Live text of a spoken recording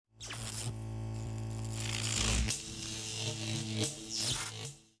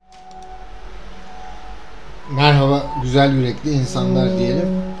Merhaba güzel yürekli insanlar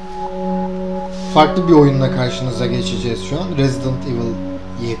diyelim. Farklı bir oyunla karşınıza geçeceğiz şu an. Resident Evil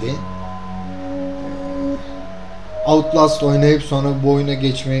 7. Outlast oynayıp sonra bu oyuna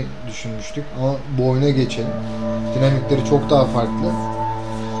geçmeyi düşünmüştük ama bu oyuna geçelim. Dinamikleri çok daha farklı.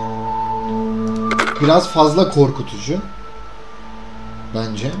 Biraz fazla korkutucu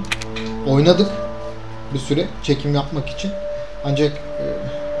bence. Oynadık bir süre çekim yapmak için. Ancak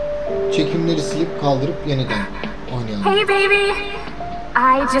çekimleri silip kaldırıp yeniden oynayalım. Hey baby!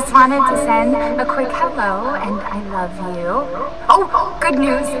 I just wanted to send a quick hello and I love you. Oh, good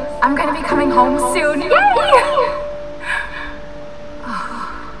news! I'm gonna be coming home soon. Yay!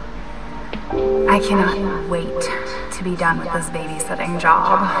 Oh, I cannot wait to be done with this babysitting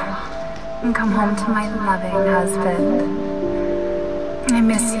job and come home to my loving husband. I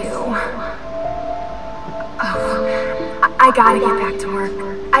miss you. Oh, I gotta get back to work.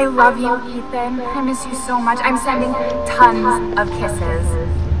 I love you, Ethan. I miss you so much. I'm sending tons of kisses.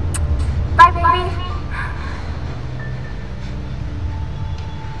 Bye, baby.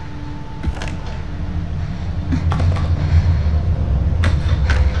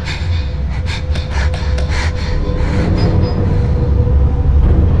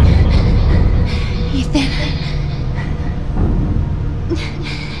 Ethan.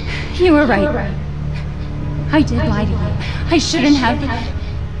 You were right. I did lie to you. I shouldn't have.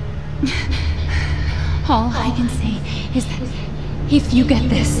 All I can say is that if you get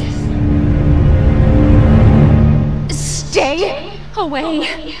this, stay away.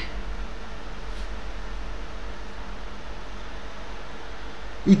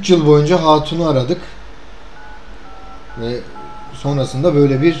 3 yıl boyunca Hatun'u aradık ve sonrasında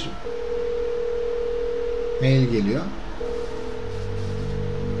böyle bir mail geliyor.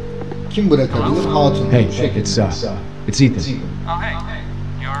 Kim bırakabilir? Hatun. Hey, it's Ethan. Oh, hey.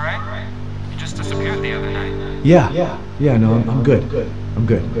 You alright? You just disappeared the other night. Yeah, no, I'm good. I'm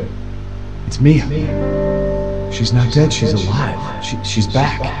good. It's Mia. She's not dead, she's alive. She's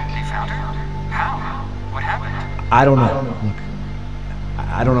back. They found her? How? What happened? I don't know. Look,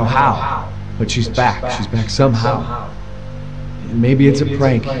 I don't know how, but she's back. She's back somehow. Maybe it's a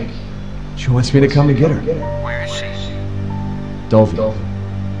prank. She wants me to come and get her. Where is she?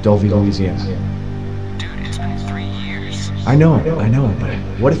 Dovey, Louisiana. Dude, it's been 3 years. I know, but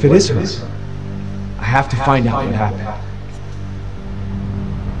what if it is her? I have to find out what happened.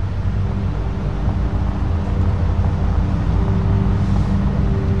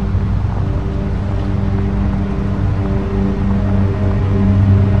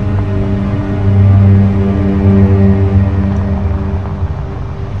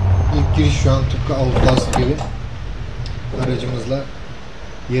 İlk giriş şu an tıpkı Outlast gibi. Aracımızla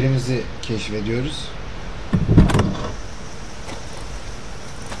yerimizi keşfediyoruz.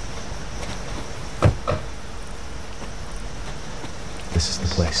 This is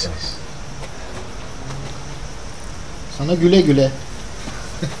the place. Sana güle güle.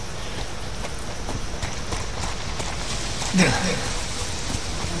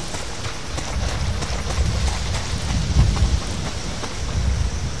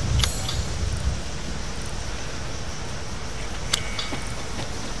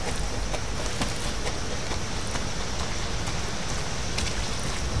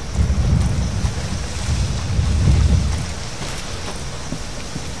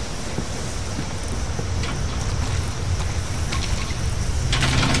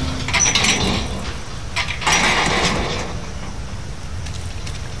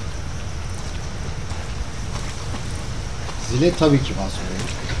 Zile tabii ki basmıyor.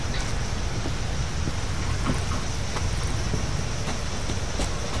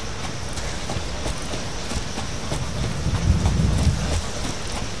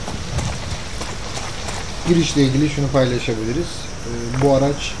 Girişle ilgili şunu paylaşabiliriz. Bu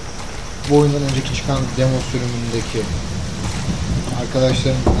araç bu oyundan önceki çıkan demo sürümündeki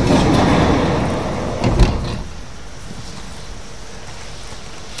arkadaşların aracı.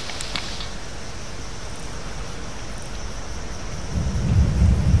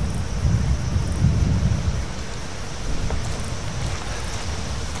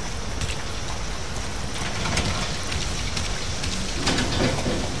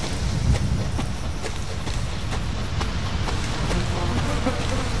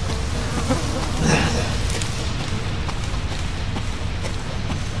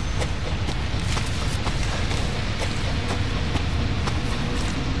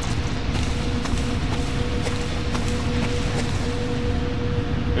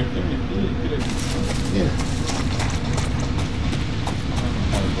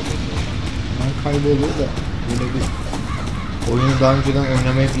 Kayboluyor da yine bir oyunu daha önceden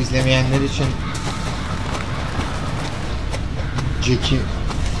oynamayıp izlemeyenler için Jack'i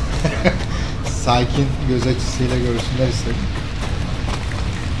sakin göz açısıyla görsünler istedim.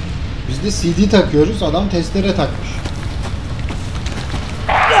 Biz de CD takıyoruz. Adam testere takmış.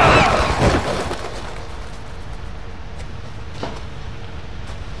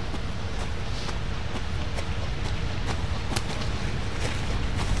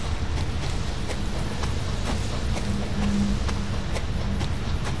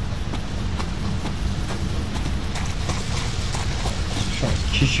 Şu an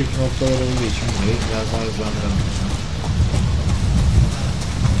keşif noktaları olduğu için burayı biraz daha hızlandıralım.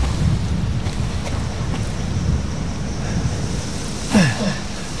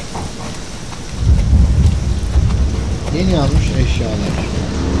 Yeni almış eşyalar.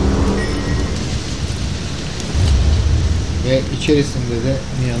 Ve içerisinde de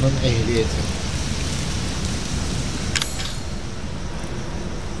Mia'nın ehliyeti.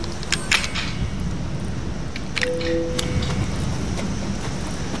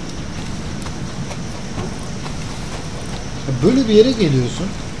 Böyle bir yere geliyorsun.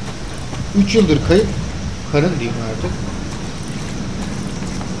 3 yıldır kayıp. Karın diyeyim artık.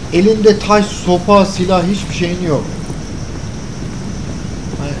 Elinde taş, sopa, silah hiçbir şeyin yok.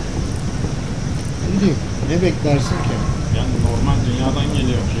 Ne diyeyim? Ne beklersin ki? Yani normal dünyadan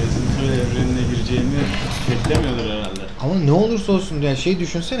geliyor. Resident Evil evrenine gireceğini beklemiyordur herhalde. Ama ne olursa olsun yani şey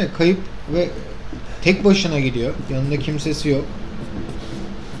düşünsene, kayıp ve tek başına gidiyor. Yanında kimsesi yok.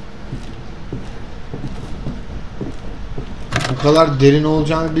 Bu kadar derin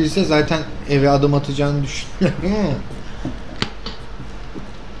olacağını bilse zaten eve adım atacağını düşünüyorum ama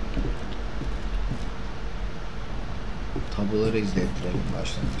tabloları izlettirelim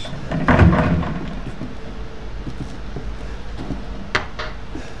başlangıçta.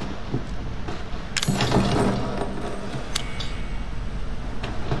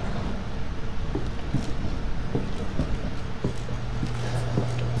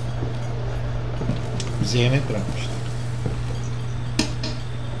 Bize yemek bırakmışlar.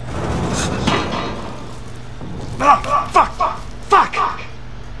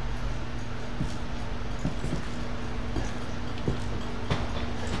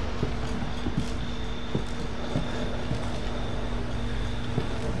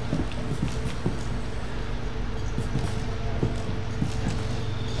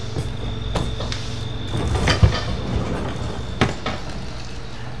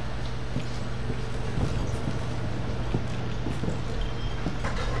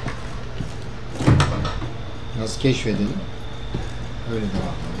 Nasıl keşfedelim? Öyle devam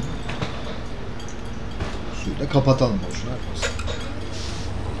edelim. Suyu da kapatalım, boşuna akmasın.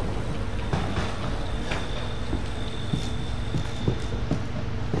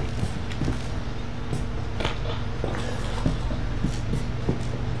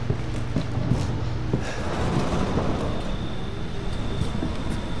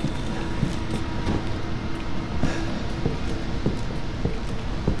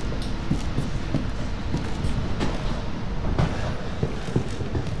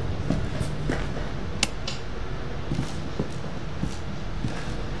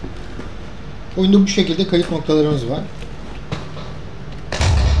 Oyunda bu şekilde kayıt noktalarımız var.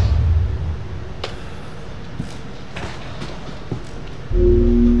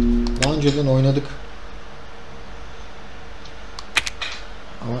 Daha önceden oynadık.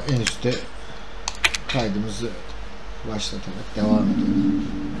 Ama en üstte kaydımızı başlatarak devam edelim.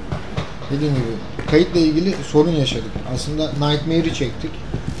 Dediğim gibi kayıtla ilgili sorun yaşadık. Aslında Nightmare'i çektik.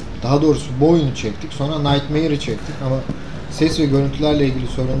 Daha doğrusu bu oyunu çektik. Sonra Nightmare'i çektik ama ses ve görüntülerle ilgili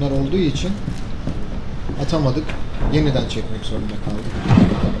sorunlar olduğu için atamadık. Yeniden çekmek zorunda kaldık.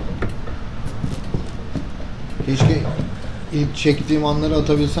 Keşke ilk çektiğim anları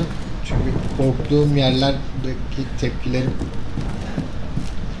atabilsem. Çünkü korktuğum yerlerdeki tepkilerim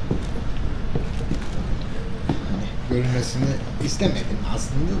hani görünmesini istemedim.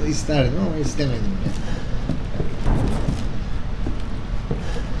 Aslında da isterdim ama istemedim yani.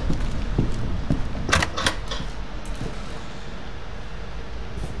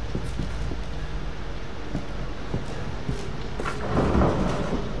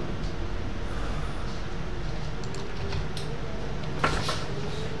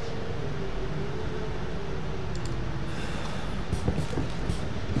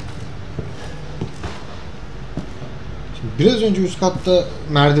 Biraz önce üst katta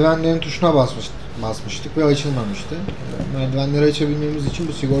merdivenlerin tuşuna basmıştık ve açılmamıştı. Merdivenleri açabilmemiz için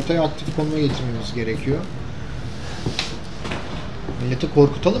bu sigortayı aktif konuma getirmemiz gerekiyor. Milleti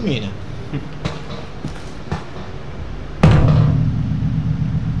korkutalım mı yine?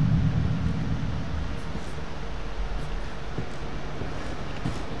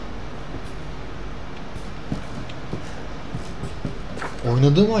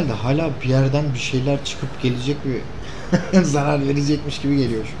 oynadığım halde hala bir yerden bir şeyler çıkıp gelecek ve zarar verecekmiş gibi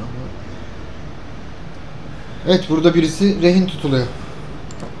geliyor şu an. Evet, burada birisi rehin tutuluyor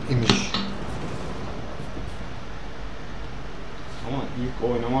imiş. Ama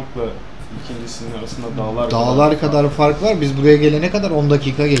ilk oynamakla ikincisinin arasında dağlar kadar fark var. Biz buraya gelene kadar 10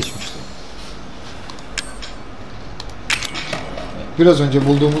 dakika geçmişti. Biraz önce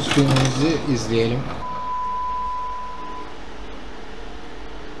bulduğumuz filmimizi izleyelim.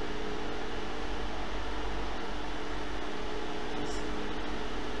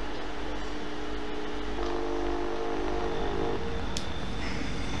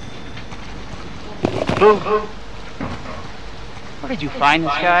 Where did you find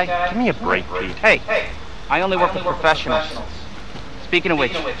this guy? Give me a break, Pete. Hey, I only work with professionals. Speaking of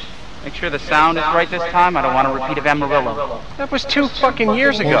which, make sure the sound is right this time. I don't want a repeat of Amarillo. That was 2 fucking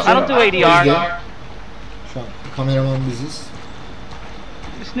years ago. I don't do ADR. Şu an kameraman biziz.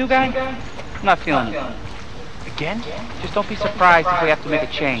 This new guy? I'm not feeling it. Again? Just don't be surprised if we have to make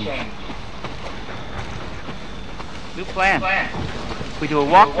a change. New plan. We do a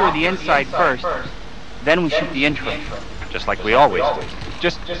walkthrough of the inside first, then we shoot the intro. Just like we always do.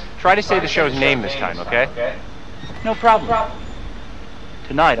 Just try to say the show's name this time, okay? No problem.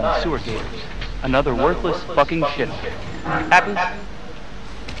 Tonight on Sewer Gators, another worthless fucking shit. Happy?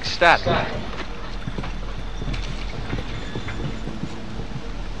 Ecstatic.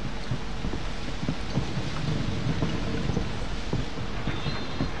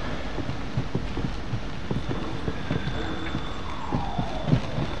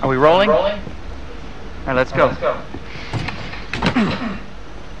 Are we rolling? All right, let's go.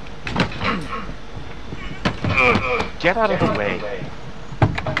 Get out of the way.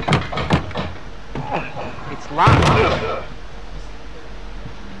 It's locked.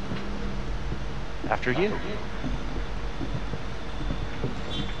 After you.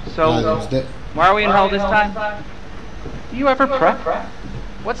 So, why are we in hell this time? Do you ever prep?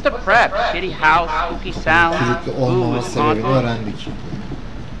 What's the prep? Shitty house, spooky sounds, Çocuklu boo olmama with sebebini conflict? öğrendik.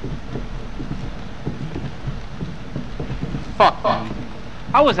 Fuck.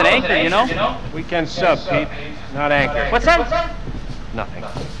 I was an anchor, you know? Weekend sub, Pete. Not anchor. What's that? Nothing.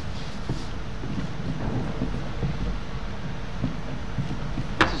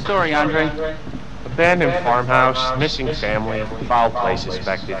 What's the story, Andre? Abandoned farmhouse, missing family, foul play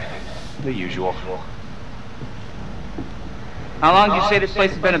suspected. The usual. How long did you say this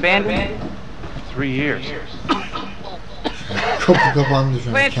place has been abandoned? 3 years. Kapı kapandı şu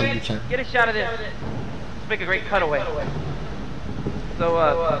an Clancy, kendi kendine. get a shot of this. Let's make a great cutaway.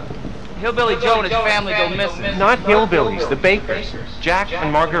 So, Hillbilly Joe and his family go missing. Not hillbillies, the Bakers. Jack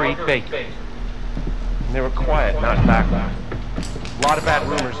and Marguerite Baker. And they were quiet, not background. A lot of bad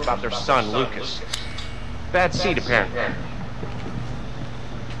rumors about their son, Lucas. Bad seed, apparently.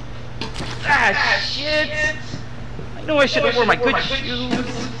 Ah, shit! I knew I should have worn my good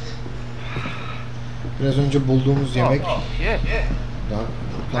shoes. Biraz önce bulduğumuz yemek Shit. daha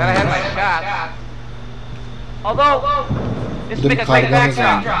Glad I had my shot. Although, this Dur, make a great kargamız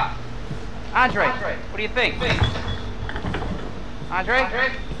backdrop. var. Andre, what do you think? Andre?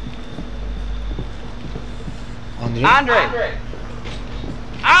 Andre. Andre!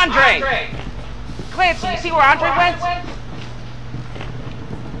 Andre! Clancy, you see where Andre went?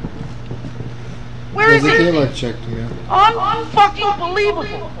 Where is Gazeteye he? bakacaktım ya. Unfucking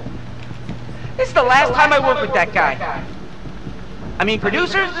believable! This is the last time I work with that guy. I mean,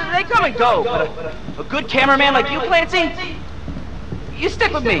 producers, they come and go, but a good cameraman like you, Clancy, you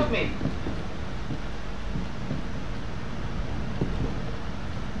stick with me.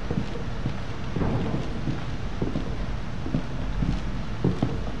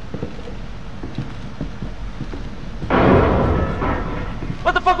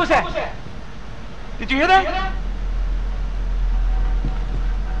 What the fuck was that? Did you hear that?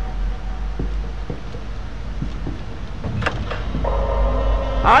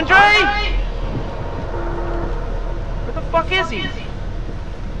 Andre? Where the fuck is he?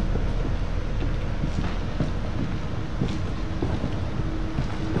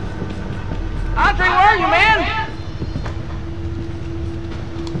 Andre, where are you, man?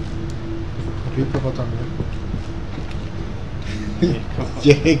 Kapıyı kapatamıyorum.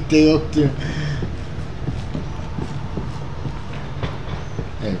 Gerek de yok diyor.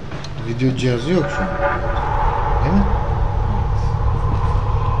 Evet. Video cihazı yok şu an. Değil mi?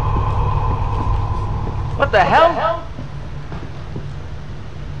 What the hell?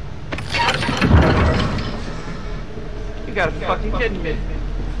 You gotta be fucking kidding me.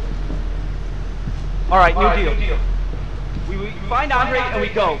 Alright, new deal. We find Andre and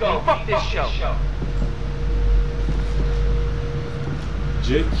we go. We fuck this show.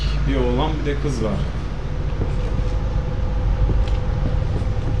 gidecek. Bir oğlan bir de kız var.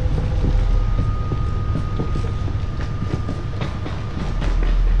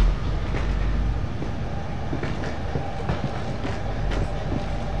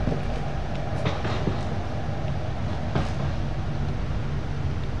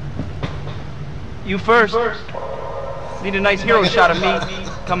 You first. Need a nice hero shot of me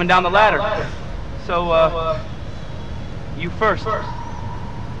coming down the ladder. So, you first.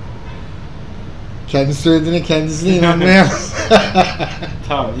 Kendi söylediğine kendisine inanmaya.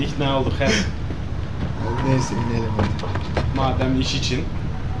 Tamam, ikna olduk hem. Neyse inelim hadi. Madem iş için.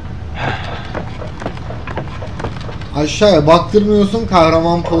 Aşağıya baktırmıyorsun,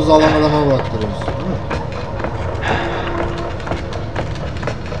 kahraman poz alan adama baktırıyorsun. Değil mi?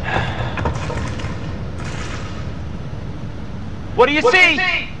 What do you see?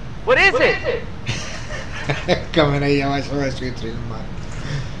 What is it? Kamerayı yavaş yavaş götürelim bari.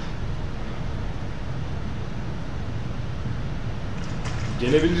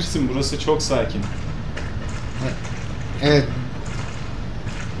 Gelebilirsin, burası çok sakin. Evet.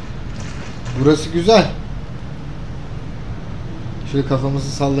 Burası güzel. Şöyle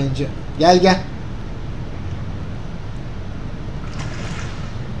kafamızı sallayınca. Gel gel.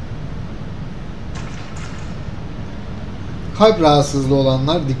 Kalp rahatsızlığı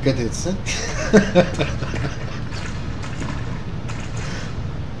olanlar dikkat etsin.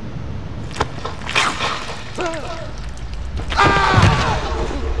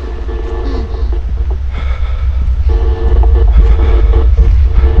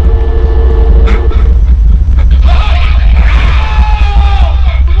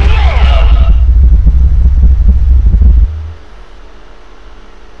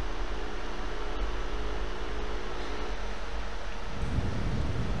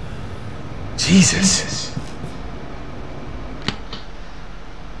 Jesus.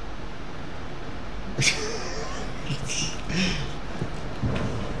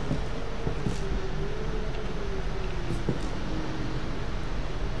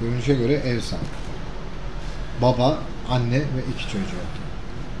 Görünüşe göre ev sahibi. Baba, anne ve 2 çocuğu.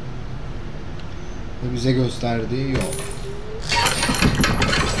 Ve bize gösterdiği yol.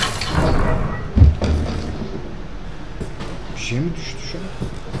 Bir şey mi düştü şu an?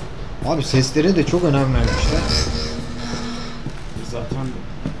 Abi seslere de çok önem vermişler. Zaten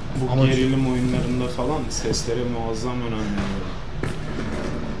bu Ama gerilim oyunlarında falan seslere muazzam önem veriyorlar.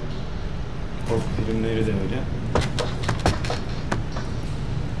 Korku filmleri de öyle.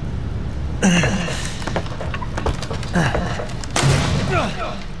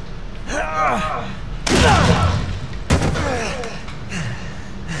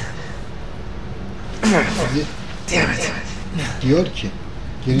 Diyor ki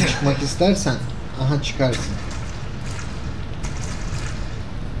geri çıkmak istersen aha çıkarsın.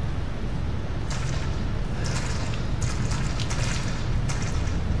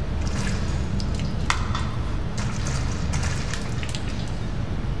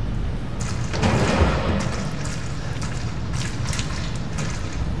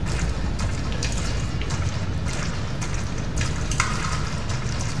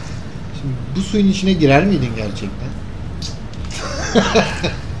 Şimdi bu suyun içine girer miydin gerçekten?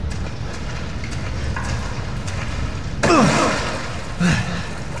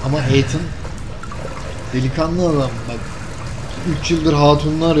 Ama Ethan delikanlı adam bak 3 yıldır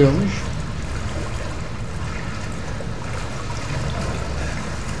hatununu arıyormuş.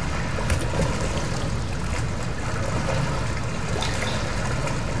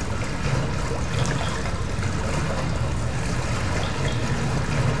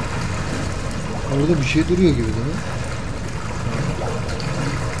 Orada bir şey duruyor gibi değil mi?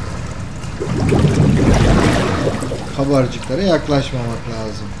 Kabarcıklara yaklaşmamak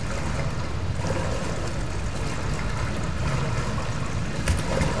lazım.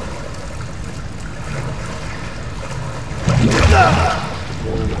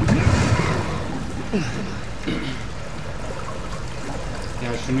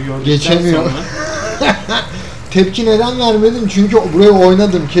 Ya şunu gördükten Geçemiyor. sonra Tepki neden vermedim? Çünkü buraya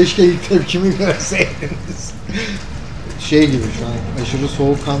oynadım. Keşke ilk tepkimi görseydiniz. Şey gibi şu an aşırı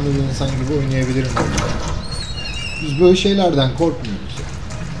soğukkanlı bir insan gibi oynayabilirim. Biz böyle şeylerden korkmuyoruz.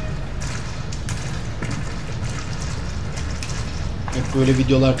 Hep böyle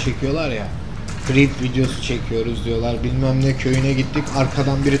videolar çekiyorlar ya. Creep videosu çekiyoruz diyorlar. Bilmem ne köyüne gittik.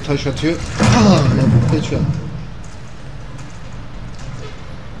 Arkadan biri taş atıyor. Kaçıyor.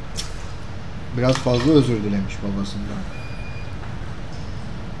 Biraz fazla özür dilemiş babasından.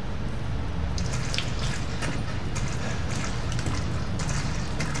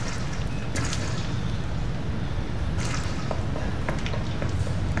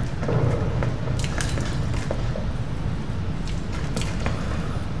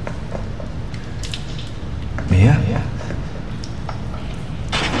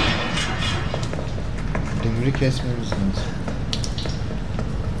 kesmemiz lazım.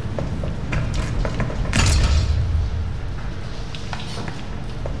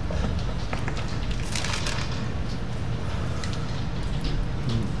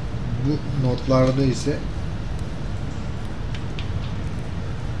 Bu notlarda ise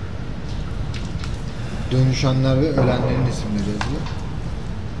dönüşenler ve ölenlerin isimleri yazıyor.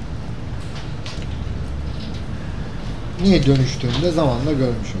 Niye dönüştüğünü de zamanla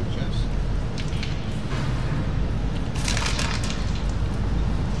görmüş olacağız.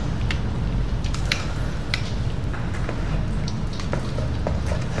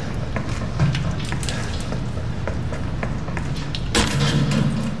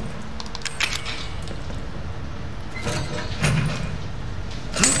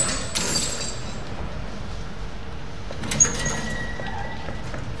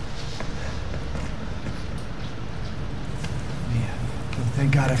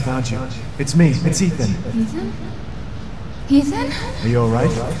 Thank God I found you. It's me. It's Ethan. Ethan? Ethan? Are you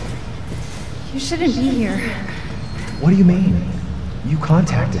alright? You shouldn't be here. What do you mean? You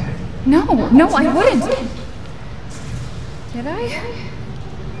contacted me. No, I wouldn't. Did I?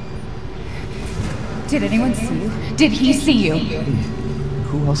 Did anyone see you? Did he see you? Hey,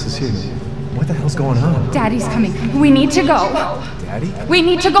 who else is here? What the hell's going on? Daddy's coming. We need to go. Daddy? We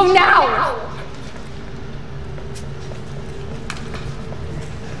need to go now!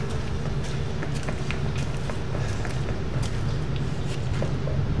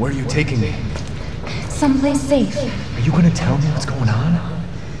 Where are you taking me? Someplace safe. Are you gonna tell me what's going on?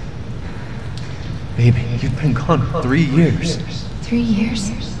 Baby, you've been gone 3 years. 3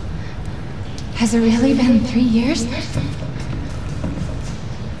 years? Has it really been 3 years?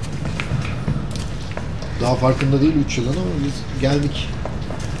 Daha farkında değil 3 yılın ama biz geldik.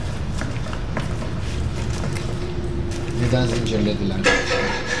 Neden zincirlediler?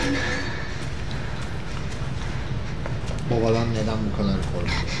 Babadan neden bu kadar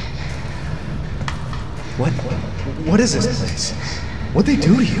korkuyor? What is this place? What'd they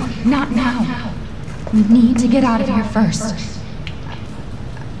do to you? Not now. We need to get out of here first.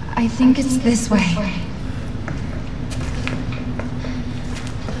 I think it's this way.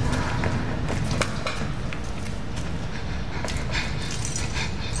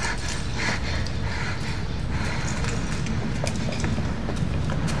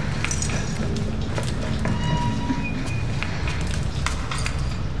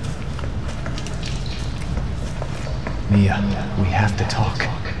 Mia, we have to talk.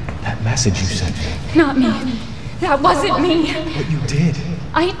 That message you sent me. Not me. That wasn't me. But you did.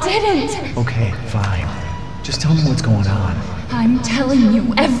 I didn't. Okay, fine. Just tell me what's going on. I'm telling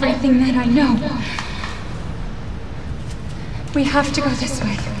you everything that I know. We have to go this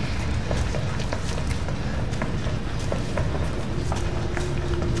way.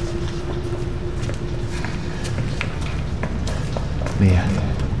 Mia,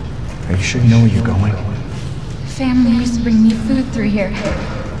 are you sure you know where you're going? Family used to bring me food through here.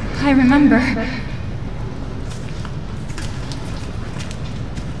 I remember.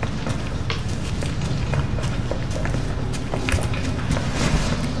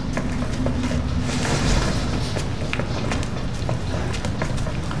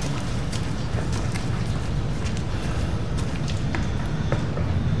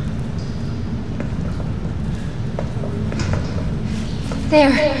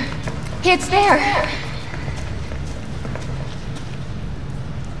 There. It's there.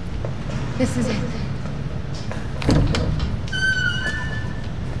 This is it.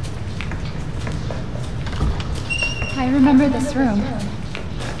 I remember this room.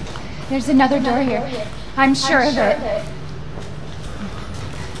 There's another door here. I'm sure of it.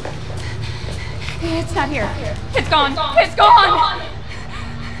 It's not here. It's gone. It's gone!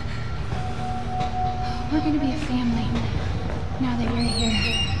 We're gonna be a family now that you're here.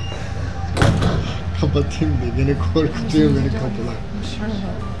 Kapatayım da gene korkutuyor beni kapılar. I'm sure of it.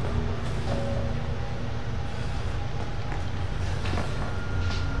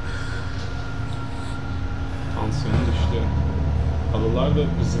 Tansiyonu düştü. Halılar da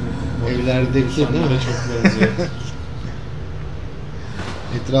bizim Evlerdeki değil mi? insanlara çok benziyor.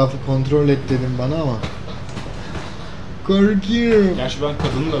 Etrafı kontrol et dedim bana ama korkuyorum. Gerçi ben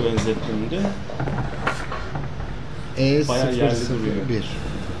kadını da benzettim de. Bayağı yerde duruyor. E001.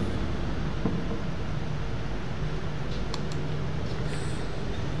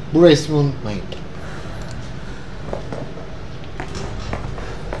 Bu resmi unutmayın.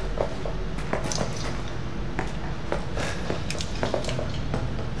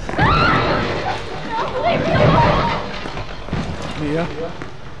 Mia?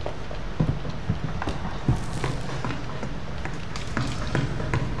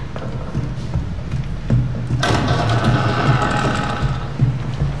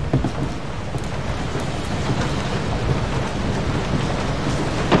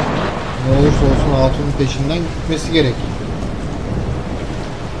 Ne olursa olsun hatunun peşinden gitmesi gerek.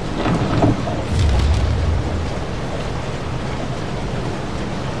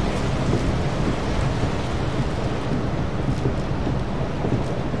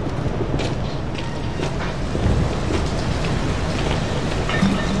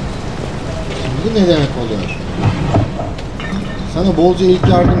 Bu ne demek oluyor? Sana bolca ilk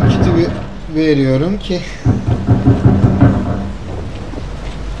yardım kiti veriyorum ki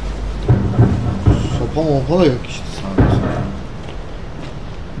sopa mopa da yok işte sadece.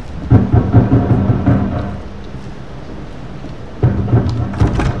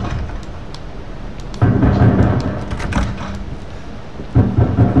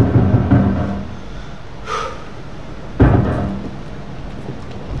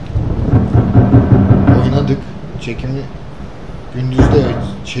 Çekimi gündüzde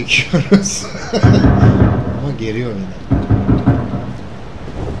çekiyoruz. Ama geriyor beni.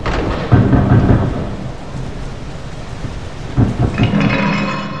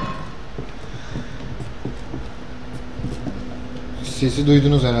 Sesi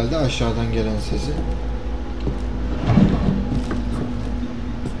duydunuz herhalde, aşağıdan gelen sesi.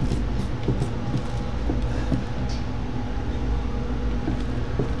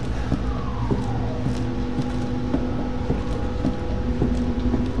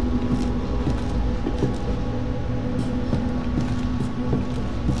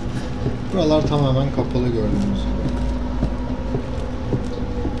 Buralar tamamen kapalı gördüğünüz gibi.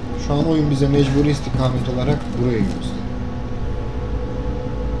 Şu an oyun bize mecburi istikamet olarak burayı gösteriyor.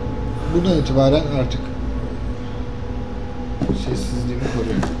 Buradan itibaren artık sessizliğimi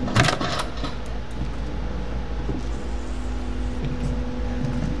koruyorum.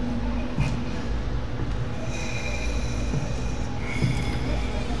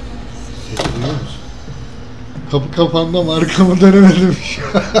 Ses duyuyor musun? Kapı kapandı ama arkamı dönemedim şu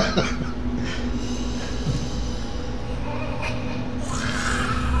an.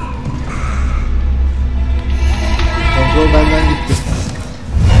 Kontrol benden gitti.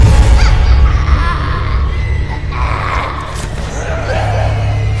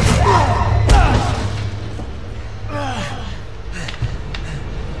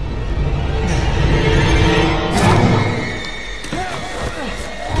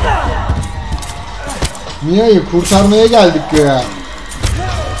 Mia'yı kurtarmaya geldik ya.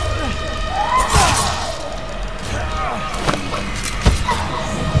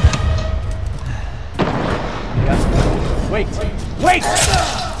 Wait! Wait!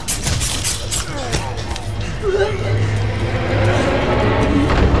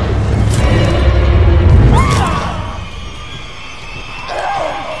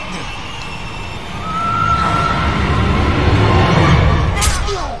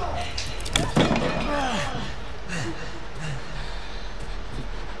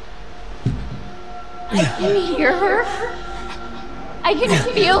 I can hear her. I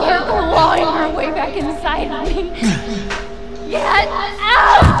can feel her clawing her way back inside me. Get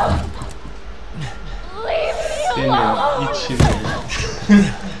out! Leave me alone! için.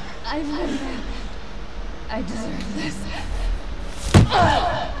 I've been bad. I deserve this.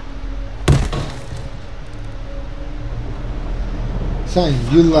 Sen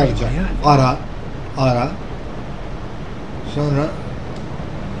yıllarca ara sonra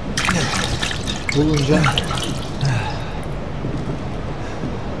bulunca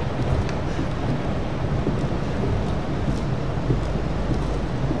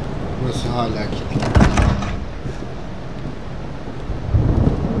burası hala kilitli.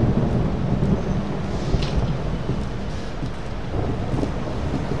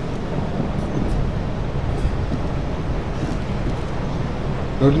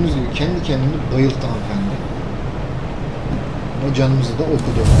 Gördüğünüz gibi kendi kendini bayılttı hanımefendi. Ama canımızı da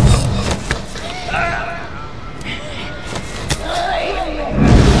okudu.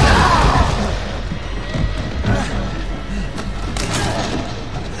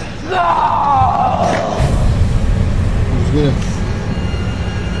 Üzgünüm.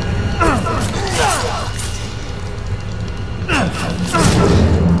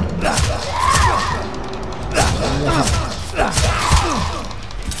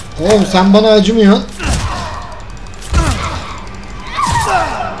 Oğlum sen bana acımıyorsun.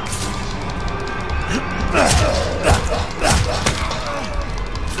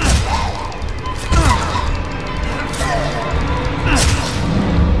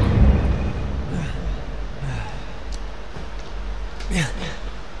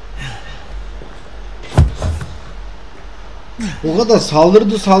 O kadar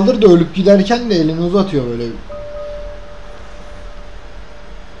saldırdı ölüp giderken de elini uzatıyor böyle.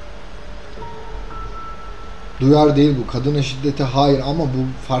 duyar değil bu. Kadına şiddete hayır ama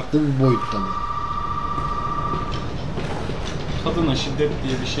bu farklı bir boyutta bu. Kadına şiddet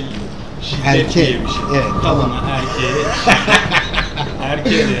diye bir şey yok. Şiddet Erkek. diye bir şey. Evet, Kadına, tamam. erkeğe.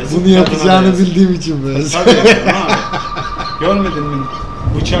 Erkeğe de yazık. Bunu yapacağını bildiğim için böyle. Tabii yapıyorum abi. Görmedin mi?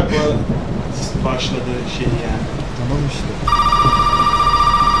 Bıçakla başladığı şey yani. Tamam işte.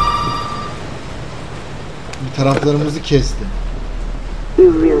 Bir taraflarımızı kesti.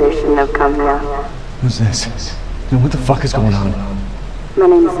 You really shouldn't have come here. Who's this? What the fuck is going on? My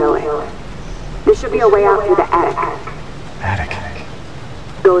name's Zoe. There should be a way out through the attic. Attic.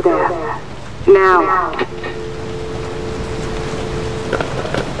 Go there. Now.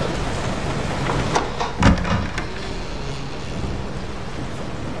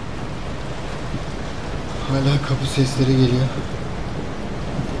 Hala kapı sesleri geliyor.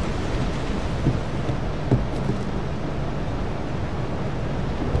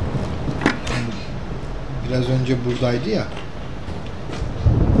 Biraz önce buradaydı ya.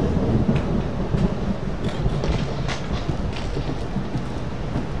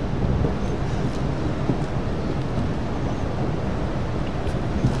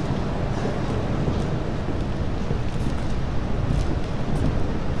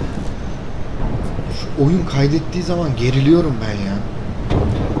 Şu oyun kaydettiği zaman geriliyorum ben ya.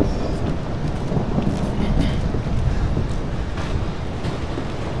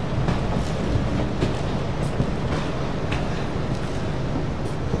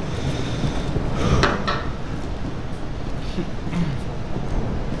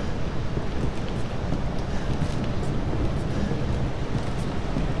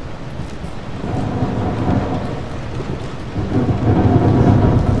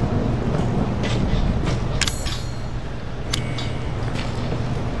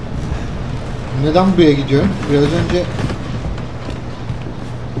 Neden buraya gidiyorum? Biraz önce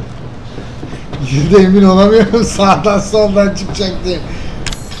yüzde emin olamıyorum sağdan soldan çıkacak diye.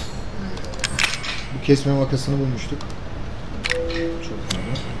 Bu kesme makasını bulmuştuk. Çok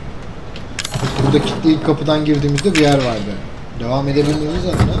pardon. Burada kilitli ilk kapıdan girdiğimizde bir yer vardı. Devam edebilmemiz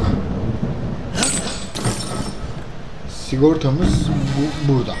adına sigortamız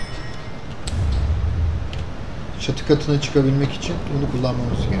burada. Çatı katına çıkabilmek için bunu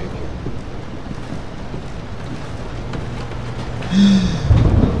kullanmamız gerekiyor.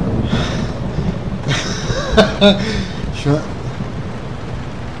 Şu an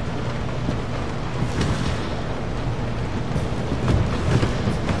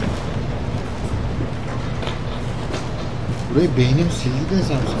burayı beynim sildi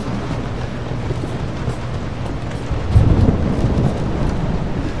desem sana.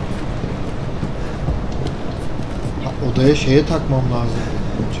 Ha, odaya şeye takmam lazım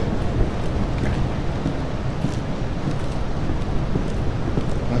önce.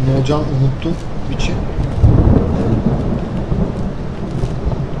 Ben ne olacağını unuttum için.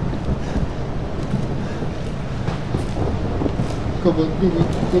 Kapat.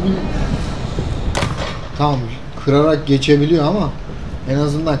 Tamam, kırarak geçebiliyor ama en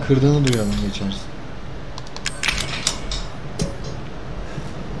azından kırdığını duyalım geçersin.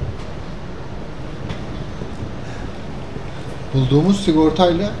 Bulduğumuz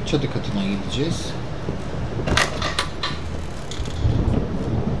sigortayla çatı katına gideceğiz.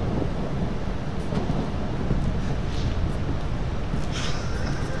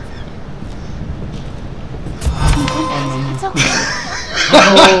 It's okay. Oh.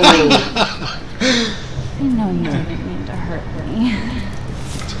 I know you didn't mean to hurt me.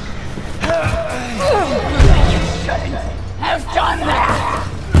 You shouldn't have done that.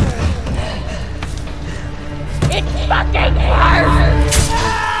 It fucking hurts.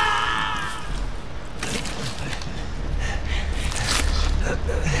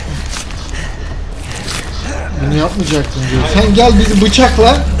 Bunu yapmayacaktın diyor. Sen gel bizi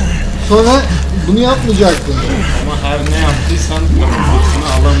bıçakla, sonra bunu yapmayacaktın diyor. Ama her ne yaptıysan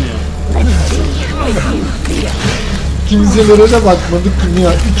kapısını alamıyor. Kimselere de bakmadık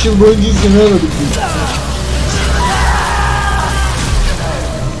ya. 3 yıl boyunca izlemeyemedik biz.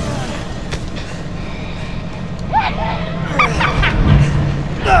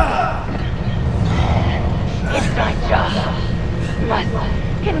 It's my job. Must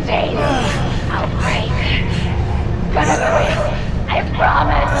contain outbreak. Gonna quit. I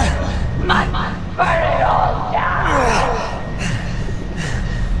promise. Must burn it all down.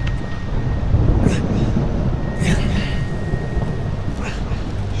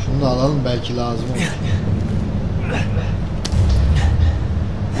 Şunu da alalım, belki lazım olur.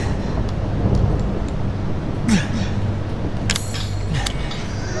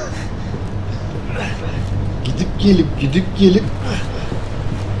 Gidip gelip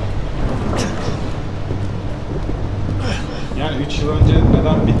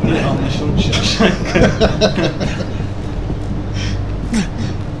neden bittiği anlaşılmış aşağı yukarı.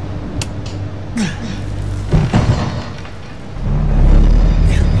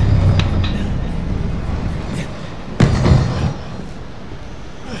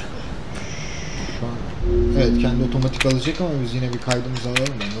 Evet, kendi otomatik alacak ama biz yine bir kaydımızı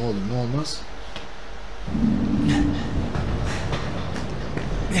alalım da ne olur ne olmaz.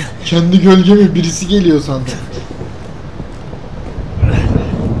 Kendi gölgeme birisi geliyor sandım.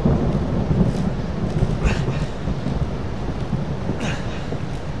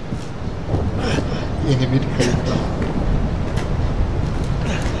 Yeni bir kayıt daha.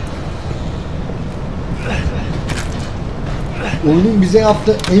 Oyunun bize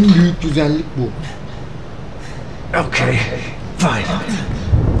yaptığı en büyük güzellik bu. Okay, fine.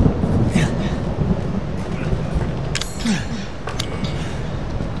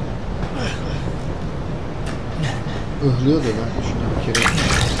 Öhlüyor da ben şuna bir kere...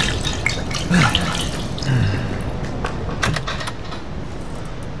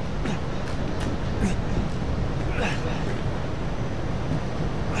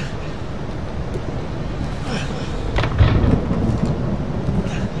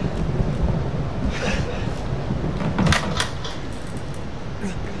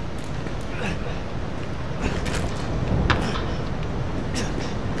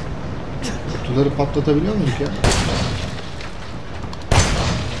 Kutuları patlatabiliyor muyduk ya?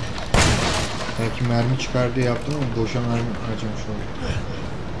 Belki mermi çıkar diye yaptım ama boşa mermi harcamış oldum.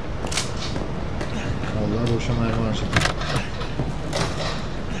 Vallahi boşa mermi harcadım.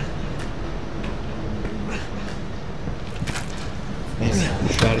 Neyse,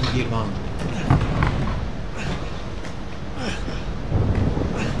 3 verdi 20 aldım.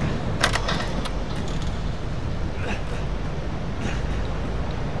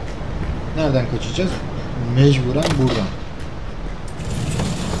 Nereden kaçacağız? Mecburen buradan.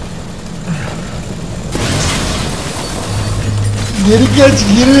 Geri kaç,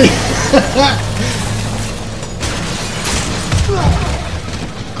 geri.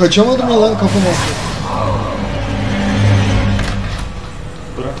 Kaçamadım ya lan, kafam attı.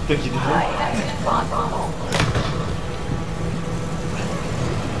 Bırak da gidelim.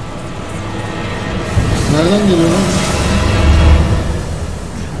 Nereden geliyor lan?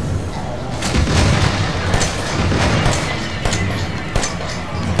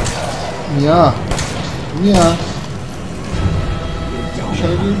 Mia. Mia.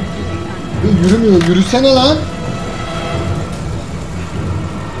 Yürümüyor. Yürüsene lan.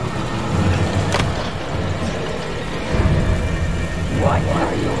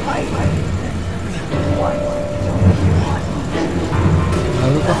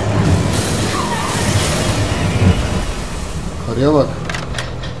 Nerede bak? Karıya bak.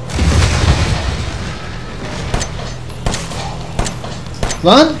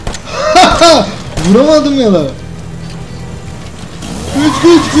 Lan! Vuramadım ya lan.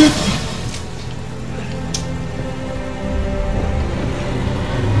 Güç.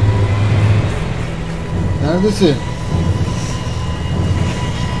 Neredesin?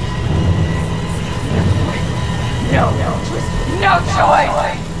 No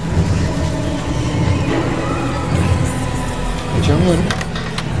choice! Kaçamıyorum.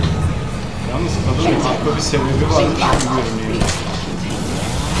 Yalnız kadının haklı bir sebebi varmış gibi görünüyor.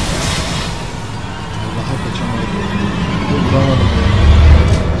 Daha kaçamadım. Vuramadım.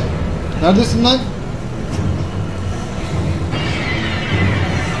 Neredesin lan?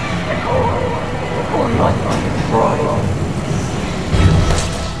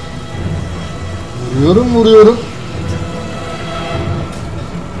 Vuruyorum.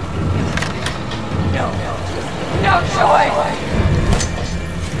 No choice!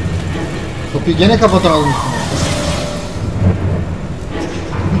 Kapıyı gene kapatamadım üstüne.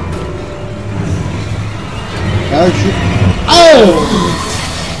 Ya şu... Au!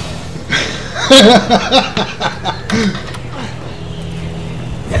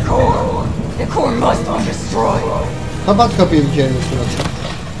 The core must be destroyed. Kapat kapıyı bir kere de suratı.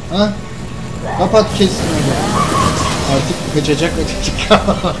 Ha? Kapat, kessin öyle. Artık kaçacak.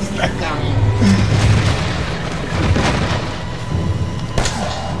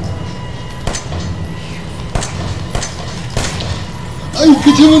 Ay,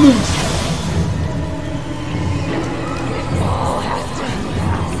 kaçamadım.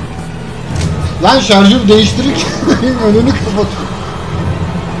 Lan şarjör değiştirirken önünü kapatıyor.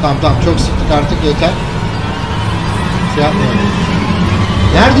 Tamam çok sıktık artık, yeter. Şey yapmayalım.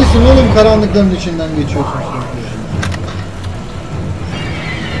 Neredesin oğlum, karanlıkların içinden geçiyorsun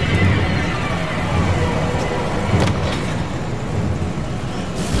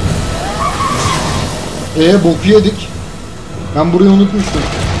sürekli. Boku yedik. Ben burayı unutmuştum.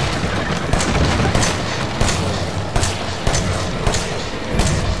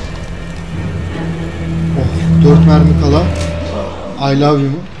 Oh, 4 mermi kala. I love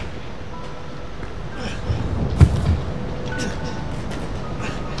you mu?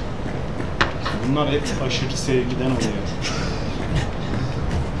 Bunlar hep aşırı sevgiden oluyor.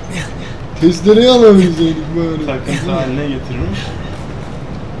 Testereyi alabilseydik böyle. Takıntı haline getirmiş.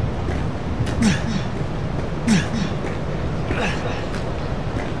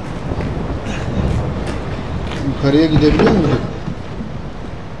 Yukarıya gidebiliyor muyduk?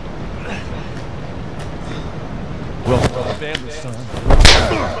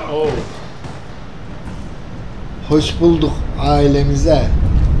 Oh. Hoş bulduk ailemize.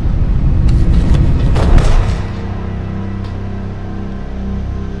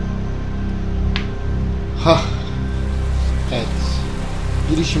 Hah. Evet.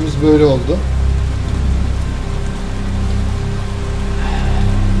 Girişimiz böyle oldu.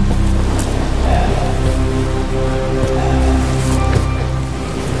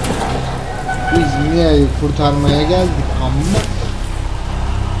 Biz Mia'yı kurtarmaya geldik ama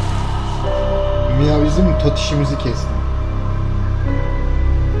Mia bizim totişimizi kesti.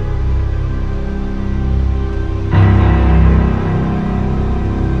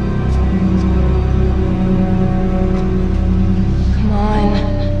 Come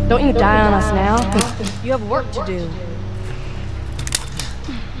on. Don't you die on us now. You have work to do.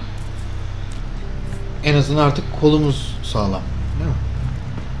 En azından artık kolumuz sağlam. Değil mi?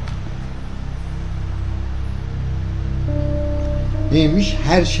 Neymiş?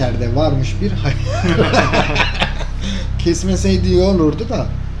 Her şerde varmış bir hayır. Kesmeseydi iyi olurdu da.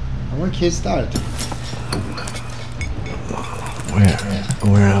 Ama kesti artık.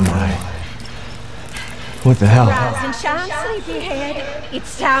 Where am I? What the hell? Rise and shine, sleepyhead.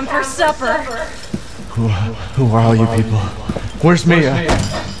 It's time for supper. Who are all you people? Where's Mia?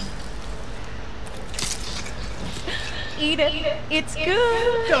 Eat it. It's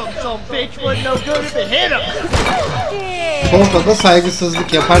good. Some bitch wasn't no good if it hit him. Ortada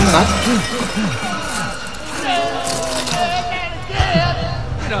saygısızlık yaparlar.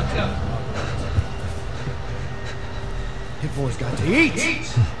 That boy's got to eat.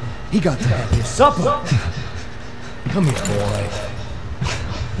 He got to have his supper. Come here, boy.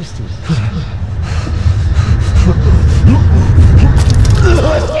 Let's do this.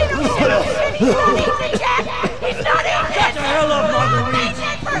 He's not in it. Get the hell up, Marguerite.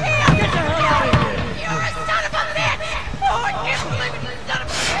 Get the hell out of here. You're a son of a bitch. Oh, I can't believe it, you son of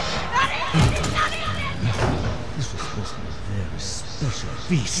a bitch. Not in it. He's not in it. This was supposed to be a very special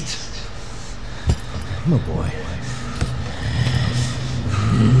feast. Come on, boy.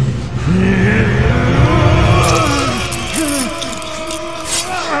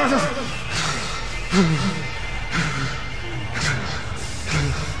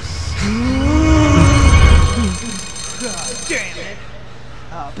 Damn it.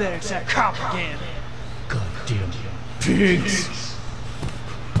 I bet it's that cop again. Goddamn pigs.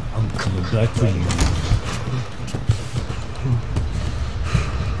 I'm coming back for you.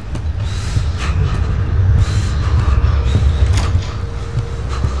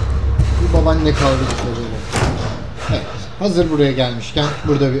 Bir babaanne kaldı işte böyle. Evet. Hazır buraya gelmişken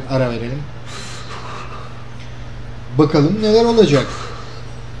burada bir ara verelim. Bakalım neler olacak.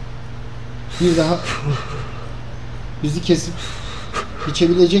 Bir daha bizi kesip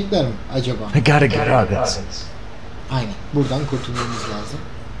içebilecekler mi acaba? I gotta get out of this. Aynen. Buradan kurtulmamız lazım.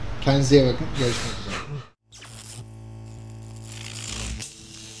 Kendinize iyi bakın. Görüşmek üzere.